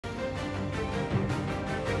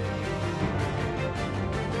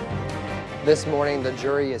This morning, the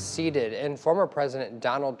jury is seated in former President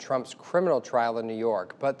Donald Trump's criminal trial in New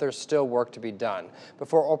York, but there's still work to be done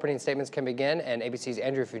before opening statements can begin, and ABC's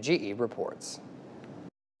Andrea Fujii reports.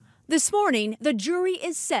 This morning, the jury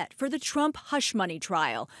is set for the Trump hush money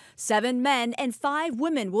trial. 7 men and 5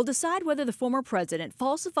 women will decide whether the former president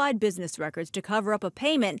falsified business records to cover up a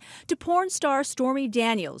payment to porn star Stormy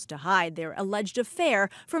Daniels to hide their alleged affair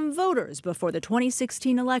from voters before the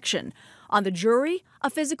 2016 election. On the jury, a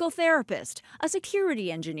physical therapist, a security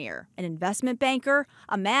engineer, an investment banker,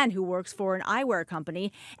 a man who works for an eyewear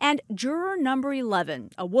company, and juror number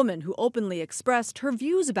 11, a woman who openly expressed her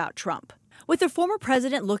views about Trump. With the former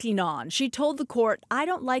president looking on, she told the court, "I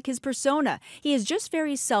don't like his persona. He is just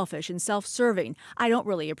very selfish and self-serving. I don't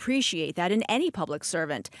really appreciate that in any public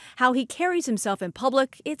servant. How he carries himself in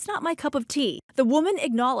public, it's not my cup of tea." The woman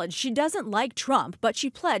acknowledged she doesn't like Trump, but she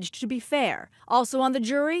pledged to be fair. Also on the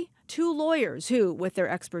jury, 2 lawyers who, with their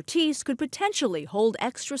expertise, could potentially hold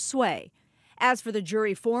extra sway. As for the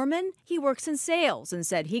jury foreman, he works in sales and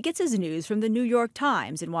said he gets his news from the New York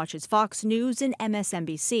Times and watches Fox News and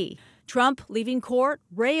MSNBC. Trump, leaving court,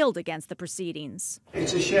 railed against the proceedings.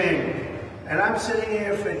 It's a shame. And I'm sitting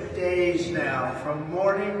here for days now, from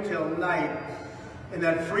morning till night, in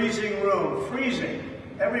that freezing room, freezing.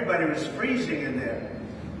 Everybody was freezing in there.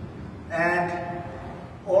 And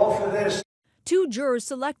all for this. 2 jurors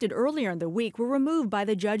selected earlier in the week were removed by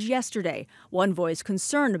the judge yesterday. One voiced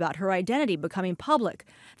concern about her identity becoming public.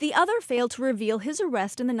 The other failed to reveal his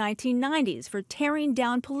arrest in the 1990s for tearing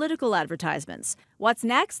down political advertisements. What's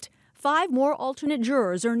next? 5 more alternate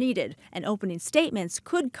jurors are needed, and opening statements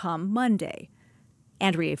could come Monday.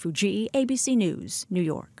 Andrea Fujii, ABC News, New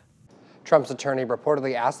York. Trump's attorney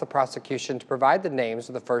reportedly asked the prosecution to provide the names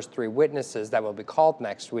of the first 3 witnesses that will be called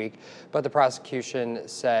next week, but the prosecution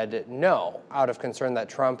said no, out of concern that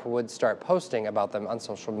Trump would start posting about them on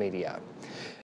social media.